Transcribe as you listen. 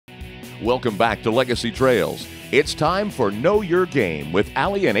Welcome back to Legacy Trails. It's time for Know Your Game with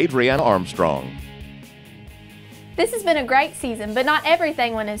Allie and Adriana Armstrong. This has been a great season, but not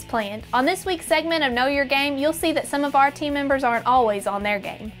everything went as planned. On this week's segment of Know Your Game, you'll see that some of our team members aren't always on their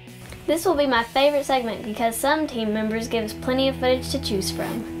game. This will be my favorite segment because some team members give us plenty of footage to choose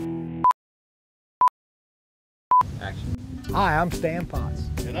from. Action. Hi, I'm Stan Potts.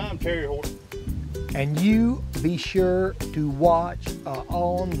 And I'm Terry Horton. And you be sure to watch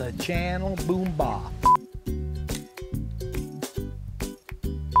on the channel Boone. What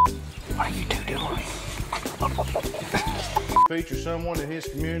are you two doing? Feature someone in his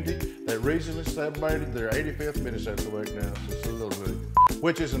community that recently celebrated their 85th Minnesota Week now, so it's a little bit,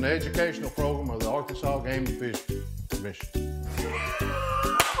 which is an educational program of the Arkansas Game and Fish Commission.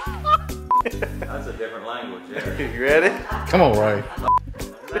 That's a different language there. You ready? Come on, Ray.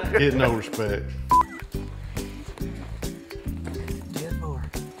 Get no respect.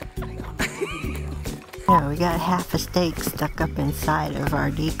 Yeah, we got half a steak stuck up inside of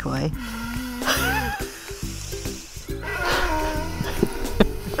our decoy.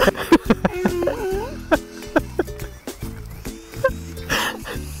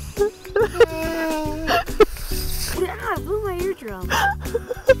 Ah, blew my eardrum.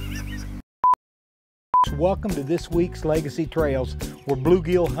 Welcome to this week's Legacy Trails. We're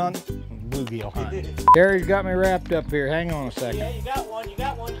bluegill hunting. Terry's got me wrapped up here. Hang on a second. Yeah, you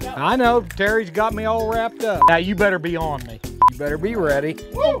got one. I know, Terry's got me all wrapped up. Now you better be on me. You better be ready.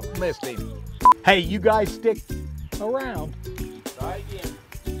 Woo! Missed him. Hey, you guys stick around. Try again.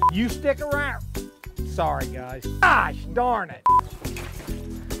 You stick around. Sorry, guys. Gosh darn it.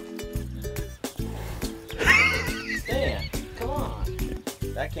 Stan, come on.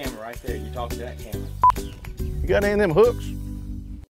 That camera right there, you talk to that camera. You got any of them hooks?